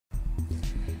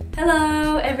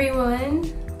Hello everyone!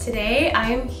 Today I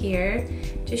am here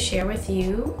to share with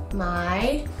you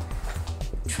my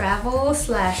travel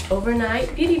 /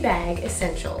 overnight beauty bag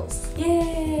essentials.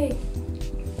 Yay!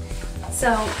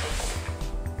 So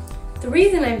the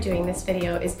reason I'm doing this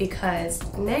video is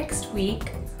because next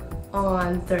week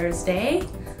on Thursday,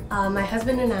 my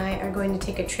husband and I are going to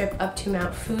take a trip up to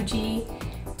Mount Fuji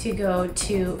to go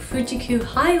to Fuji-Q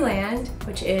Highland,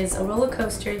 which is a roller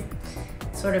coaster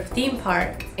sort of theme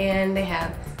park, and they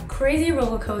have crazy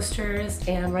roller coasters,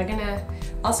 and we're gonna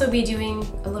also be doing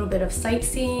a little bit of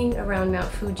sightseeing around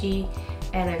Mount Fuji,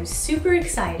 and I'm super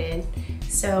excited.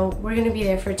 So we're gonna be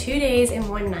there for 2 days and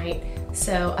 1 night.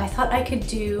 So I thought I could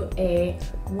do a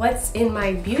what's in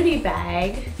my beauty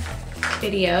bag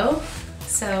video.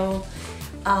 So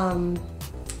I'm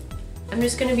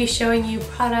just gonna be showing you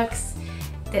products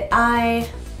that I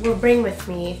will bring with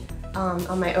me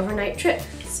on my overnight trip.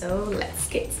 So let's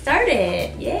get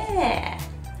started, yeah!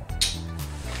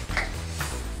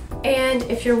 And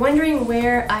if you're wondering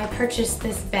where I purchased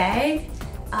this bag,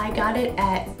 I got it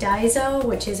at Daiso,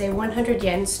 which is a 100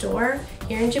 yen store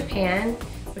here in Japan,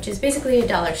 which is basically a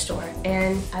dollar store.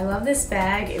 And I love this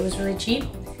bag. It was really cheap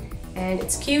and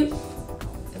it's cute.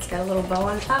 It's got a little bow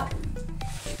on top.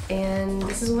 And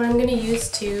this is what I'm gonna use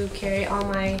to carry all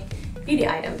my beauty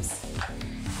items.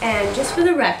 And just for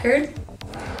the record,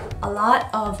 a lot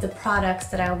of the products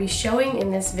that I will be showing in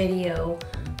this video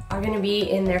are going to be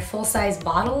in their full-size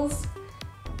bottles,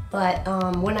 but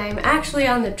when I'm actually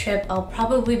on the trip, I'll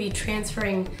probably be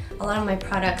transferring a lot of my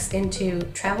products into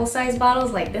travel-size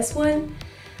bottles like this one.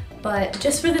 But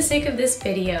just for the sake of this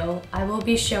video, I will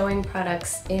be showing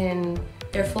products in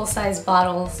their full-size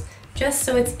bottles just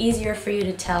so it's easier for you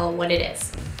to tell what it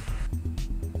is.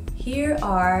 Here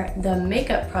are the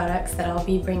makeup products that I'll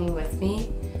be bringing with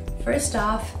me. First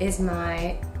off is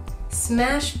my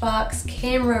Smashbox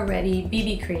Camera Ready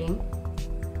BB Cream.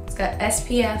 It's got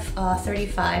SPF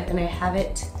 35 and I have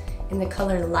it in the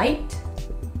color Light.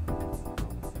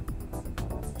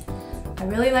 I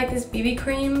really like this BB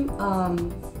cream.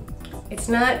 It's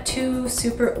not too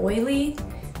super oily,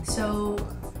 so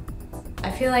I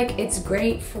feel like it's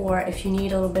great for if you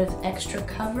need a little bit of extra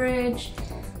coverage,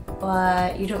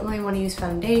 but you don't really want to use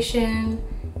foundation.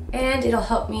 And it'll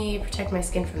help me protect my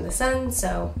skin from the sun,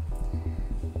 so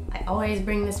I always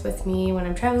bring this with me when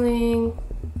I'm traveling,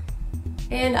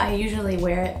 and I usually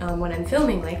wear it when I'm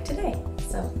filming like today.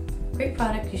 So great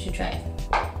product, you should try it.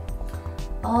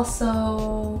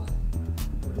 Also,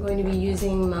 I'm going to be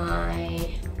using my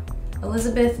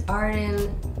Elizabeth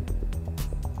Arden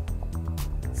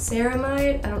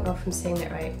Ceramide, I don't know if I'm saying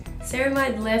that right,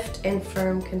 Ceramide Lift and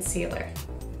Firm Concealer.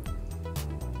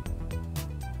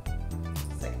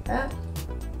 That.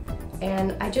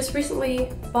 And I just recently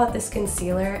bought this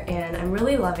concealer and I'm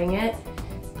really loving it.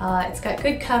 It's got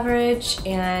good coverage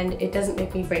and it doesn't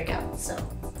make me break out, so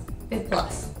big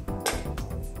plus.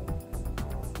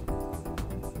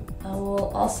 I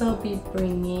will also be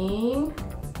bringing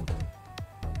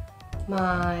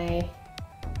my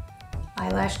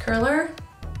eyelash curler.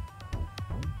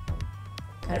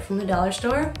 Got it from the dollar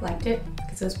store, liked it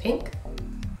because it was pink.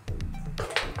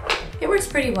 It works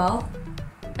pretty well.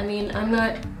 I mean, I'm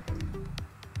not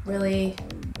really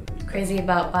crazy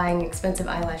about buying expensive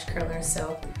eyelash curlers,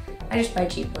 so I just buy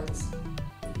cheap ones.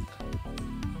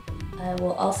 I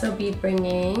will also be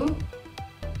bringing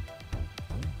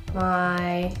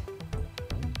my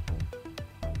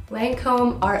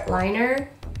Lancome Art Liner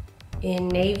in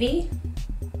navy.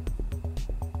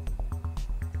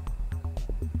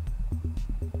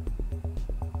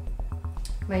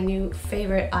 My new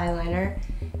favorite eyeliner.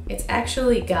 It's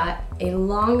actually got a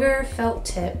longer felt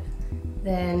tip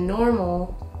than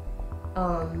normal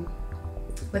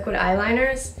liquid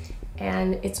eyeliners,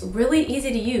 and it's really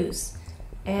easy to use.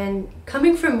 And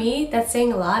coming from me, that's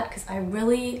saying a lot because I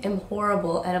really am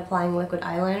horrible at applying liquid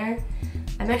eyeliner.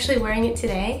 I'm actually wearing it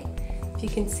today, if you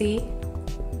can see.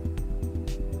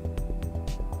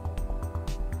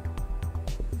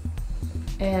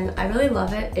 And I really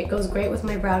love it. It goes great with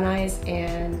my brown eyes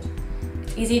and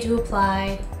it's easy to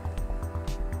apply.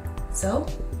 So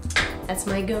that's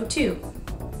my go-to.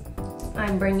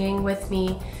 I'm bringing with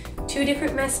me 2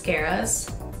 different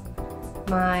mascaras.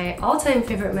 My all-time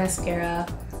favorite mascara,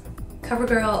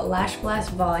 CoverGirl Lash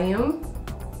Blast Volume.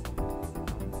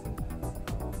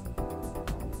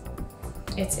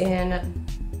 It's in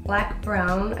black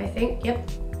brown, I think. Yep,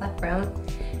 black brown.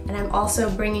 And I'm also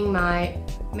bringing my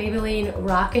Maybelline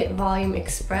Rocket Volume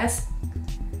Express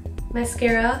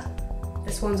mascara.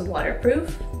 This one's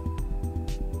waterproof.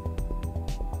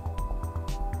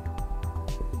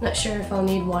 Not sure if I'll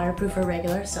need waterproof or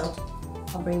regular, so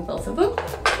I'll bring both of them.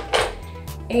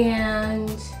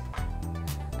 And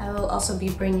I will also be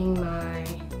bringing my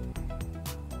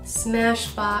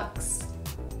Smashbox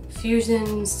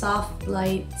Fusion Soft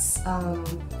Lights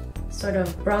sort of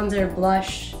bronzer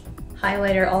blush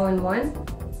highlighter all in one.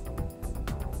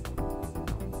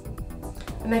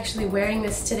 I'm actually wearing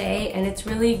this today and it's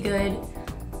really good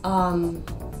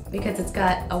because it's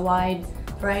got a wide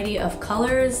variety of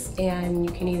colors, and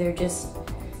you can either just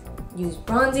use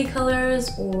bronzy colors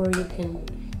or you can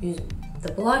use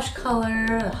the blush color,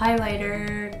 the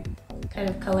highlighter kind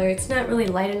of color. It's not really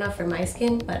light enough for my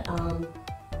skin, but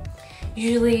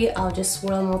usually I'll just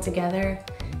swirl them all together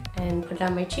and put it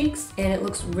on my cheeks, and it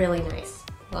looks really nice.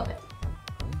 Love it.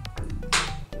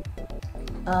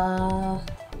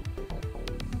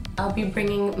 I'll be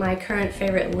bringing my current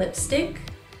favorite lipstick,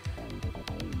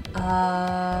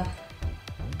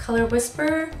 Color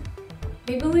Whisper,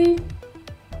 Maybelline.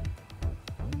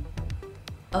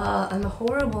 I'm a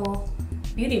horrible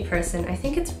beauty person. I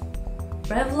think it's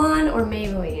Revlon or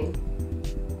Maybelline.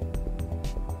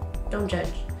 Don't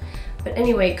judge. But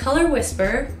anyway, Color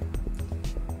Whisper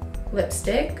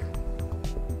lipstick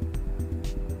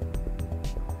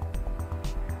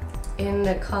in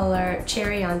the color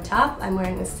Cherry on Top. I'm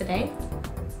wearing this today.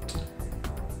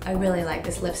 I really like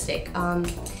this lipstick.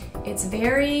 It's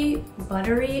very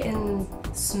buttery and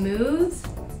smooth,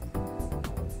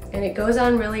 and it goes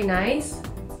on really nice.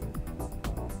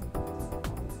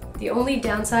 The only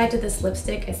downside to this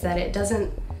lipstick is that it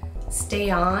doesn't stay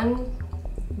on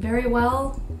very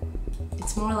well.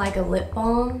 It's more like a lip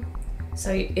balm.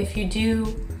 So if you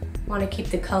do want to keep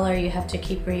the color, you have to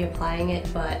keep reapplying it,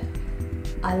 but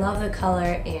I love the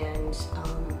color, and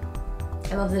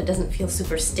I love that it doesn't feel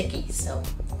super sticky, so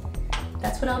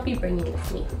that's what I'll be bringing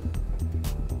with me.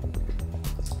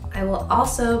 I will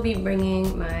also be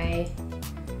bringing my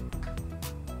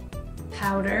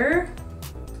powder,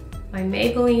 my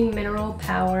Maybelline Mineral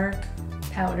Power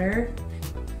powder.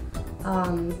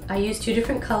 I use two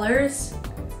different colors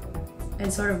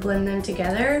and sort of blend them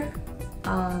together.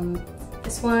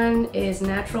 This one is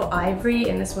Natural Ivory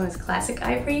and this one is Classic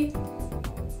Ivory.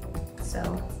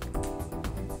 So,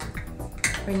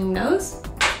 bringing those.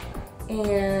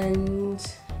 And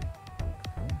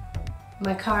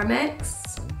my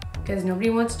Carmex, because nobody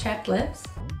wants chapped lips.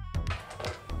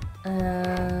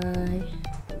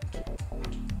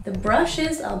 The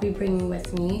brushes I'll be bringing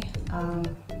with me.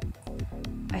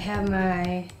 I have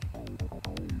my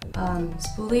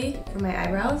spoolie for my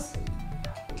eyebrows.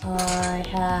 I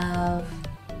have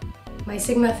my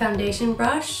Sigma foundation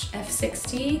brush,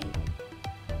 F60.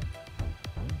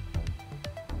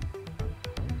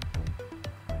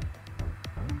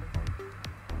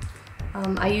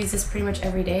 I use this pretty much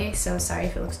every day, so sorry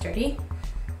if it looks dirty.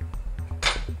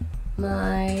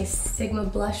 My Sigma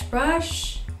blush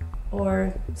brush,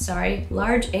 or sorry,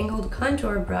 large angled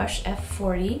contour brush,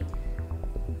 F40.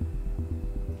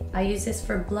 I use this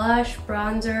for blush,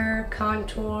 bronzer,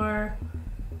 contour,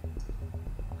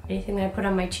 anything that I put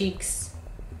on my cheeks.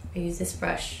 I use this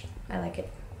brush. I like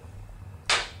it.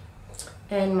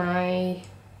 And my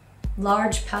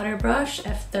large powder brush,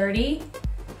 F30,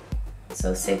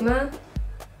 so Sigma.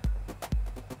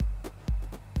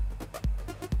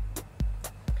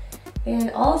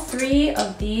 And all three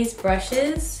of these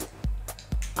brushes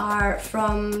are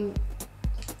from,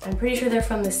 I'm pretty sure they're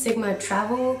from the Sigma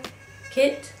Travel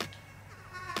Kit,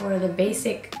 or the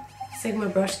basic Sigma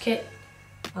brush kit.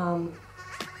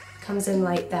 Comes in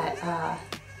like that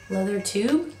leather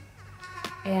tube.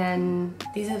 And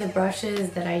these are the brushes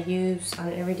that I use on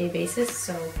an everyday basis,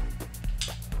 so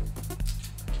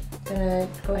I'm gonna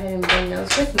go ahead and bring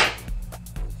those with me.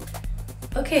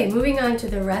 Okay, moving on to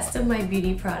the rest of my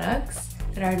beauty products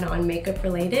that are non-makeup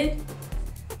related.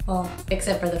 Well,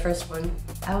 except for the first one.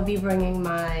 I will be bringing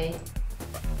my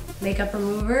makeup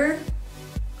remover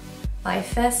by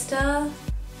Festa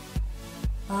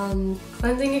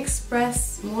Cleansing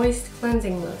Express Moist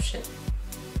Cleansing Lotion.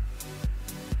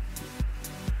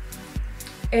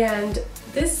 And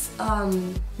this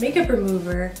makeup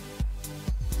remover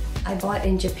I bought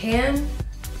in Japan,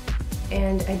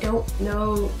 and I don't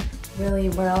know really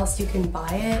where else you can buy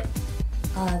it.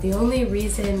 The only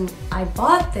reason I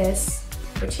bought this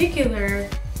particular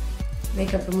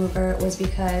makeup remover was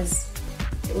because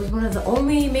it was one of the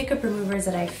only makeup removers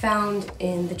that I found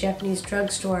in the Japanese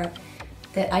drugstore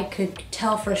that I could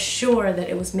tell for sure that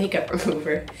it was makeup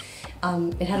remover.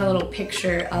 It had a little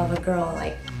picture of a girl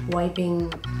like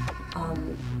wiping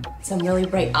some really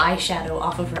bright eyeshadow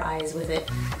off of her eyes with it.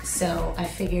 So I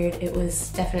figured it was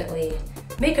definitely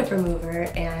makeup remover,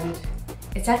 and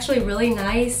it's actually really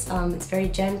nice. It's very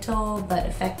gentle but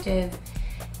effective,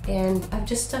 and I've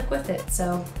just stuck with it.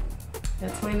 So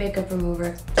That's my makeup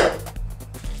remover.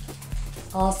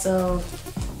 Also,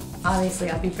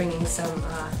 obviously I'll be bringing some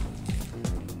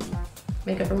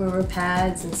makeup remover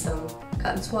pads and some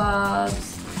cotton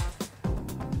swabs.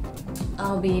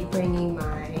 I'll be bringing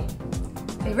my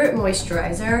favorite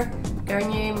moisturizer,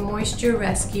 Garnier Moisture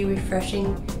Rescue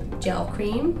Refreshing Gel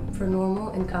Cream for normal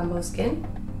and combo skin.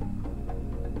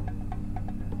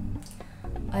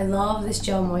 I love this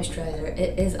gel moisturizer.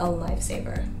 It is a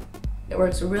lifesaver. It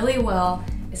works really well,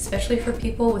 especially for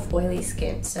people with oily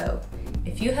skin. So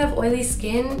if you have oily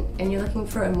skin and you're looking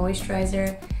for a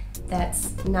moisturizer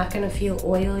that's not gonna feel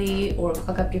oily or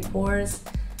clog up your pores,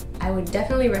 I would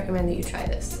definitely recommend that you try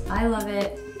this. I love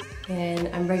it and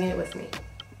I'm bringing it with me.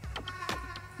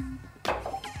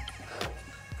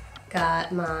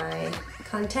 Got my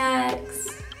contacts,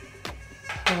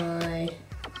 my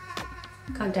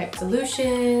contact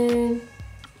solution.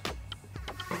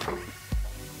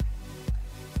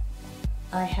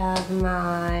 I have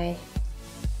my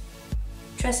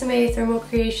Tresemme Thermal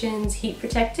Creations Heat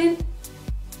Protectant.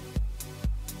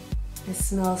 It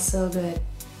smells so good.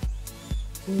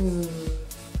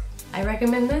 I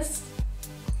recommend this.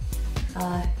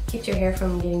 Keeps your hair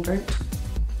from getting burnt.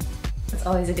 That's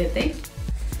always a good thing.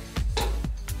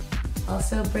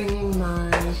 Also bringing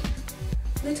my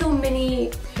little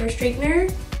mini hair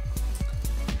straightener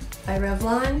by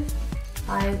Revlon.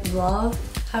 I love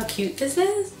how cute this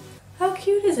is. How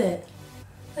cute is it?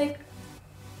 Like,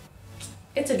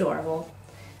 it's adorable.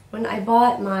 When I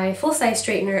bought my full-size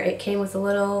straightener, it came with a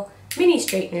little mini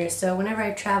straightener, so whenever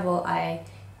I travel, I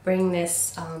bring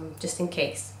this just in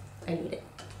case I need it.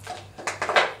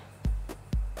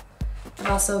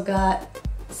 I've also got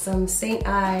some St.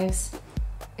 Ives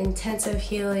Intensive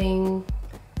Healing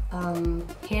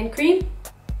hand cream.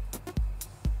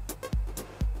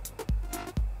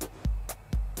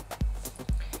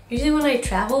 Usually when I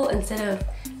travel, instead of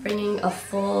bringing a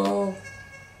full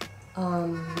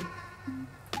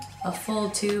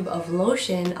tube of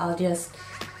lotion, I'll just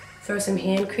throw some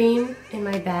hand cream in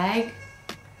my bag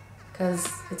because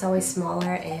it's always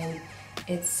smaller and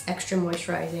it's extra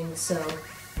moisturizing, so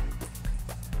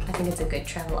I think it's a good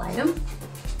travel item.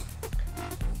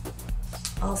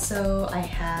 Also, I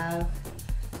have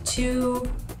two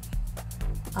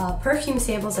perfume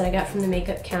samples that I got from the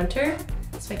makeup counter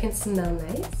so I can smell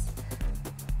nice.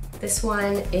 This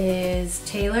one is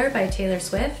Taylor by Taylor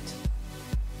Swift.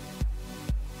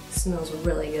 Smells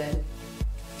really good.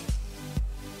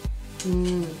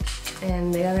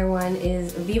 And the other one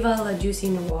is Viva La Juicy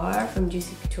Noir from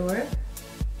Juicy Couture.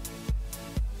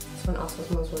 This one also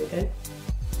smells really good.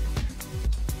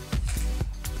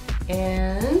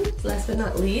 And last but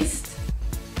not least,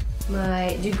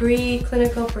 my Degree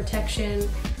Clinical Protection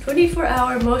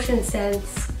 24-hour Motion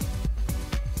Sense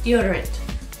deodorant.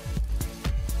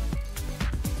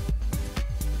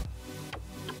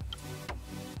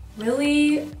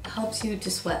 Really helps you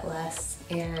to sweat less,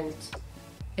 and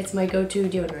it's my go-to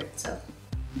deodorant, so.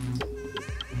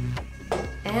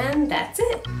 And that's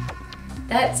it.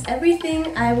 That's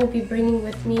everything I will be bringing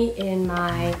with me in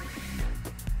my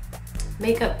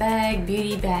makeup bag,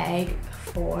 beauty bag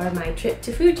for my trip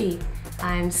to Fuji.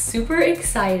 I'm super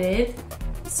excited.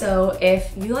 So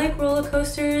if you like roller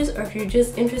coasters, or if you're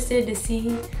just interested to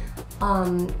see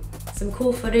some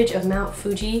cool footage of Mount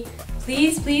Fuji,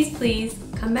 please, please, please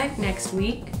come back next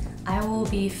week. I will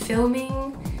be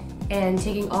filming and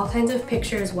taking all kinds of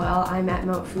pictures while I'm at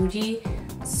Mount Fuji.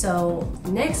 So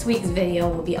next week's video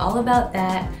will be all about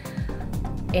that,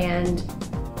 and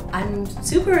I'm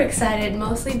super excited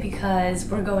mostly because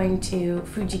we're going to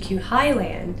Fuji-Q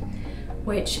Highland,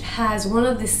 which has one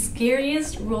of the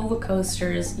scariest roller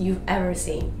coasters you've ever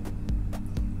seen.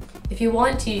 If you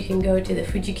want to, you can go to the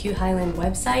Fuji-Q Highland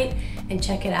website and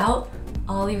check it out.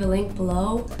 I'll leave a link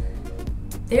below.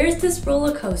 There's this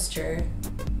roller coaster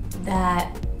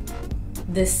that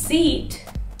the seat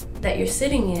that you're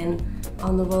sitting in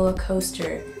on the roller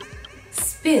coaster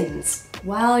spins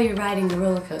while you're riding the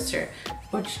roller coaster,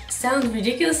 which sounds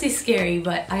ridiculously scary,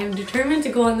 but I am determined to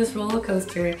go on this roller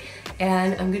coaster,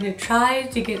 and I'm gonna try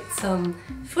to get some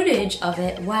footage of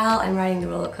it while I'm riding the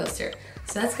roller coaster.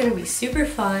 So that's gonna be super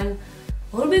fun,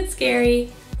 a little bit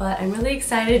scary, but I'm really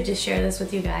excited to share this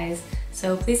with you guys.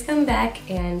 So please come back,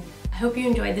 and I hope you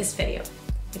enjoyed this video.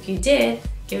 If you did,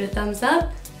 give it a thumbs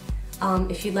up.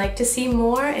 If you'd like to see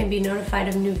more and be notified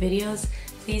of new videos,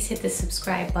 please hit the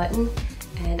subscribe button,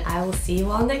 and I will see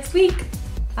you all next week.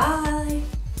 Bye!